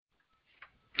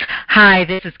Hi,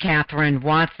 this is Catherine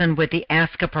Watson with the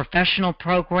Ask a Professional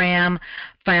program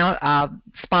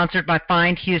sponsored by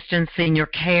Find Houston Senior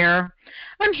Care.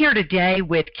 I'm here today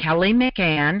with Kelly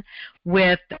McAnn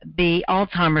with the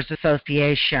Alzheimer's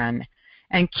Association.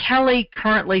 And Kelly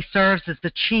currently serves as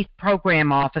the Chief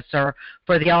Program Officer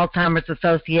for the Alzheimer's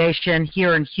Association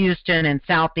here in Houston and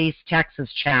Southeast Texas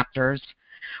chapters,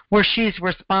 where she's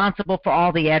responsible for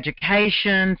all the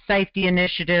education, safety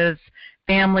initiatives,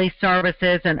 family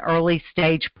services, and early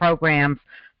stage programs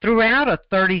throughout a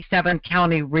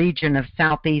 37-county region of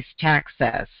Southeast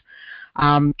Texas.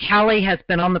 Kelly has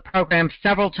been on the program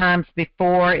several times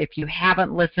before. If you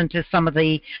haven't listened to some of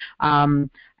the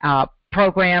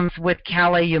programs with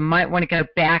Kelly, you might want to go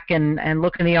back and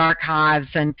look in the archives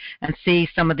and see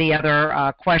some of the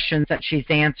other questions that she's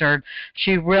answered.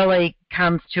 She really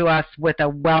comes to us with a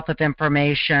wealth of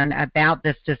information about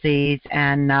this disease,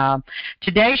 and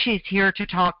today she's here to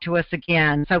talk to us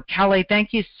again. So Kelly,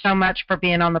 thank you so much for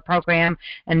being on the program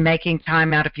and making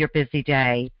time out of your busy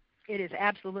day. It is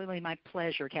absolutely my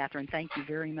pleasure, Catherine. Thank you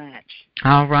very much.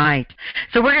 All right.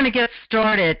 So we're going to get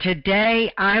started.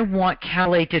 Today I want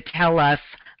Kelly to tell us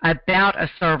about a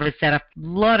service that a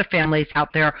lot of families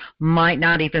out there might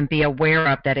not even be aware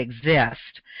of that exists.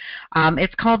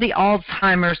 It's called the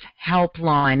Alzheimer's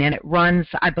Helpline, and it runs,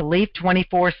 I believe,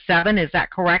 24/7. Is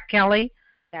that correct, Kelly?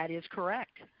 That is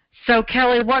correct. So,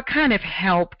 Kelly, what kind of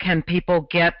help can people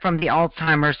get from the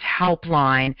Alzheimer's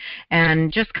Helpline?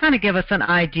 And just kind of give us an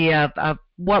idea of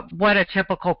what a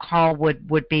typical call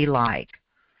would be like.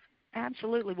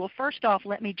 Absolutely. Well, first off,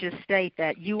 let me just state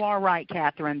that you are right,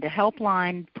 Catherine. The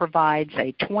helpline provides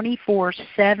a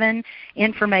 24/7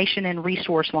 information and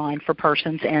resource line for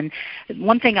persons. And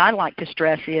one thing I like to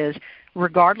stress is,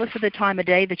 regardless of the time of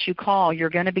day that you call, you're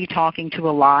going to be talking to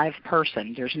a live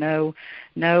person. There's no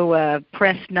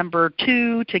press number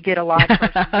 2 to get a live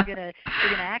person. You're going to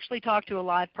actually talk to a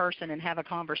live person and have a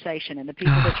conversation. And the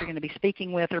people that you're going to be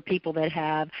speaking with are people that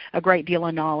have a great deal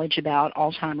of knowledge about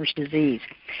Alzheimer's disease.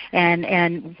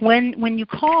 And when you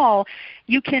call,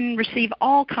 you can receive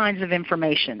all kinds of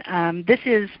information. This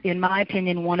is, in my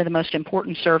opinion, one of the most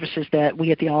important services that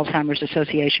we at the Alzheimer's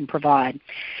Association provide,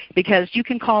 because you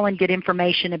can call and get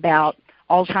information about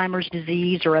Alzheimer's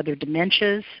disease or other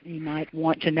dementias. You might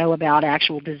want to know about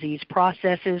actual disease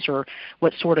processes or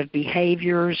what sort of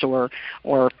behaviors or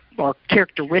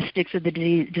characteristics of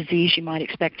the disease you might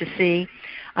expect to see.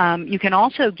 You can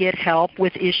also get help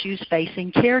with issues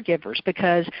facing caregivers,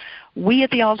 because we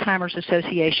at the Alzheimer's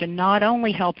Association not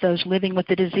only help those living with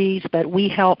the disease, but we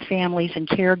help families and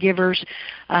caregivers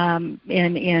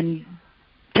in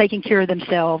taking care of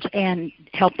themselves and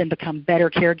help them become better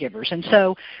caregivers. And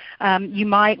so you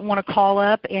might want to call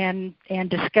up and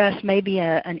discuss maybe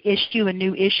a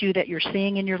new issue that you're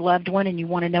seeing in your loved one, and you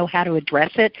want to know how to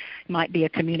address it. It might be a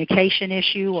communication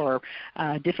issue or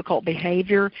difficult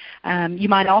behavior. You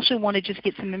might also want to just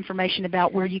get some information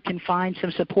about where you can find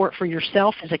some support for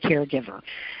yourself as a caregiver.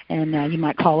 And you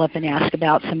might call up and ask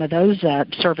about some of those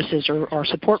services or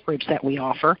support groups that we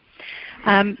offer.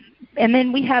 And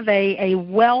then we have a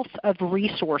wealth of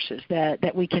resources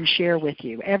that we can share with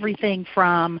you. Everything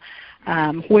from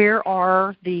where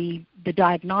are the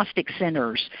diagnostic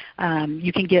centers.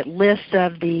 You can get lists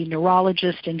of the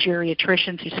neurologists and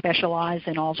geriatricians who specialize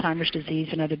in Alzheimer's disease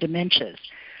and other dementias.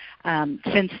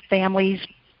 Since families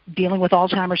dealing with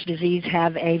Alzheimer's disease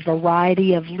have a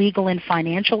variety of legal and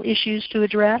financial issues to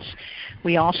address,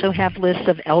 we also have lists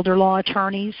of elder law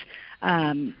attorneys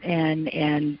and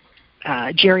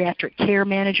geriatric care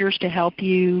managers to help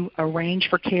you arrange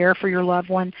for care for your loved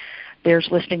one. There's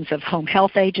listings of home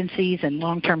health agencies and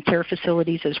long-term care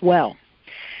facilities as well.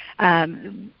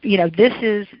 This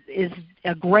is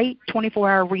a great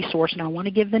 24-hour resource, and I want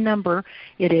to give the number.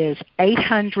 It is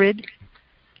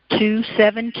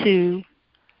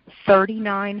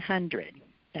 800-272-3900.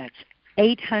 That's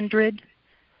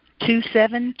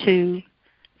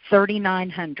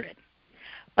 800-272-3900.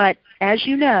 But as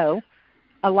you know,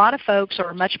 a lot of folks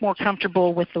are much more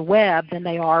comfortable with the web than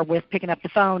they are with picking up the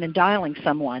phone and dialing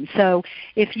someone. So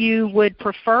if you would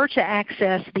prefer to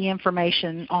access the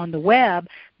information on the web,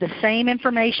 the same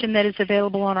information that is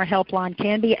available on our helpline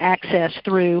can be accessed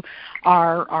through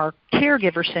our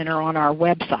caregiver center on our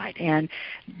website. And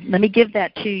let me give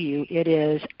that to you. It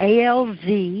is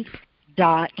alz.org/care,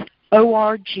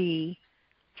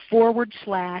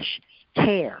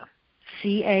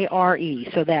 C-A-R-E.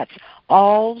 So that's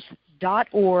alz.org/care.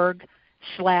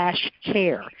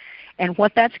 And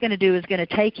what that's going to do is going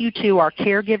to take you to our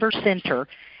caregiver center,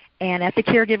 And at the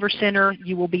Caregiver Center,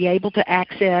 you will be able to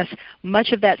access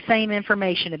much of that same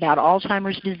information about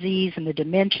Alzheimer's disease and the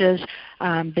dementias.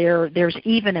 There's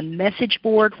even a message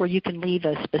board where you can leave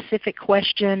a specific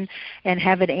question and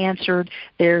have it answered.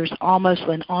 There's almost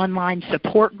an online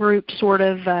support group sort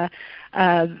of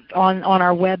on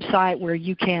our website where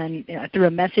you can, through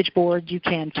a message board, you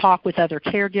can talk with other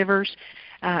caregivers.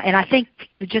 And I think,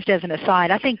 just as an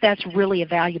aside, I think that's really a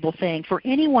valuable thing. For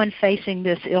anyone facing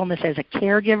this illness as a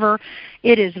caregiver,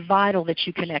 it is vital that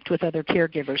you connect with other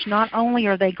caregivers. Not only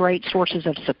are they great sources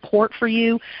of support for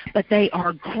you, but they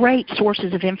are great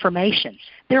sources of information.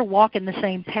 They're walking the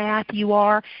same path you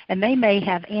are, and they may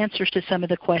have answers to some of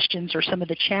the questions or some of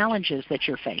the challenges that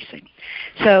you're facing.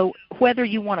 So whether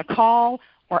you want to call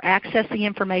or access the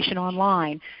information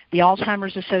online, the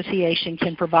Alzheimer's Association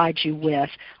can provide you with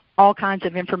all kinds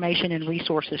of information and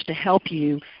resources to help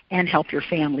you and help your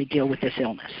family deal with this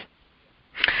illness.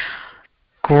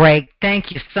 Great.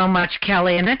 Thank you so much,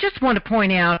 Kelly. And I just want to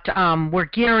point out we're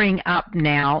gearing up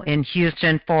now in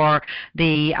Houston for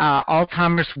the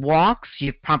Alzheimer's walks.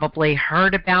 You've probably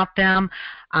heard about them.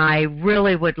 I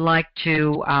really would like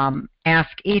to ask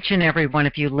each and every one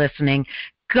of you listening,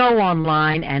 go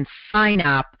online and sign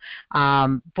up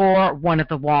for one of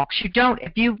the walks.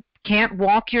 If you can't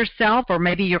walk yourself, or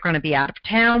maybe you're going to be out of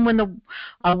town when the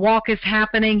walk is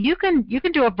happening, you can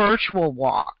do a virtual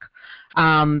walk.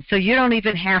 So you don't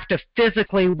even have to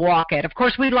physically walk it. Of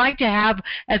course, we'd like to have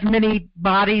as many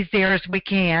bodies there as we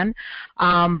can,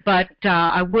 but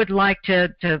I would like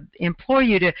to implore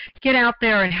you to get out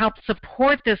there and help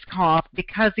support this cause,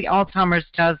 because the Alzheimer's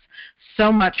does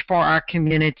so much for our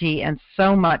community and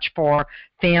so much for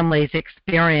families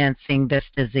experiencing this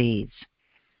disease.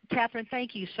 Catherine,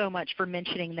 thank you so much for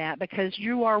mentioning that, because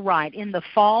you are right. In the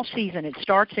fall season, it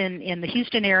starts in the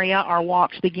Houston area. Our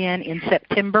walks begin in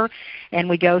September, and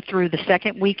we go through the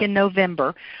second week in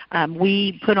November.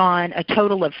 We put on a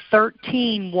total of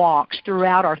 13 walks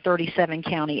throughout our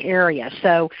 37-county area.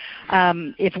 So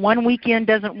if one weekend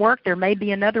doesn't work, there may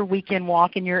be another weekend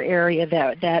walk in your area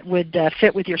that would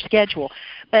fit with your schedule.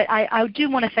 But I do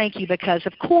want to thank you, because,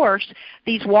 of course,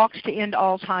 these Walks to End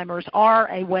Alzheimer's are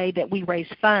a way that we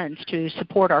raise funds to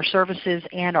support our services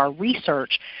and our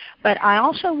research. But I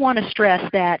also want to stress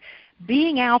that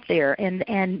being out there and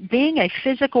being a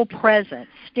physical presence,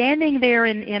 standing there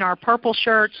in our purple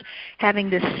shirts, having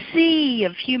this sea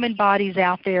of human bodies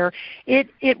out there, it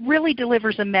really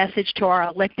delivers a message to our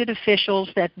elected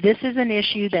officials that this is an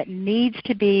issue that needs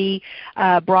to be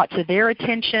brought to their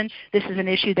attention. This is an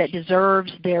issue that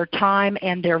deserves their time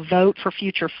and their vote for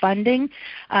future funding.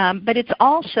 But it's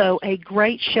also a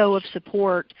great show of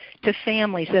support to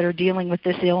families that are dealing with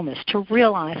this illness, to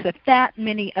realize that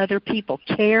many other people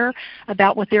care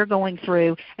about what they're going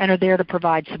through and are there to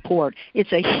provide support.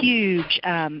 It's a huge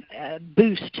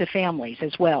boost to families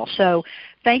as well. So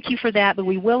thank you for that, but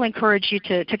we will encourage you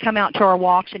to come out to our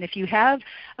walks. And if you have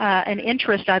an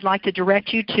interest, I'd like to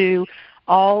direct you to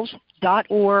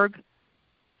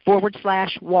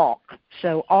alz.org/walk.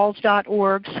 So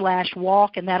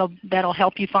alz.org/walk, and that'll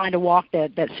help you find a walk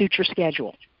that suits your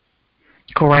schedule.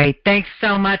 Great. Thanks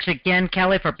so much again,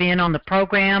 Kelly, for being on the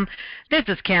program. This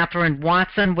is Catherine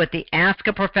Watson with the Ask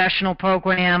a Professional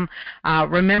program.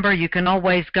 Remember, you can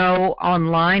always go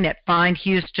online at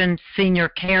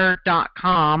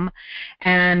findhoustonseniorcare.com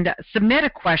and submit a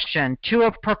question to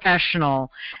a professional,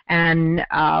 and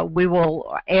we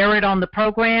will air it on the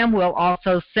program. We'll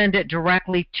also send it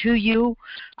directly to you.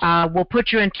 We'll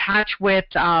put you in touch with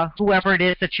whoever it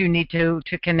is that you need to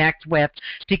connect with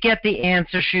to get the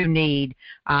answers you need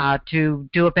to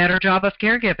do a better job of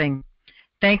caregiving.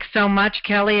 Thanks so much,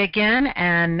 Kelly, again,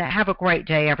 and have a great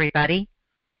day, everybody.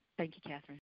 Thank you, Catherine.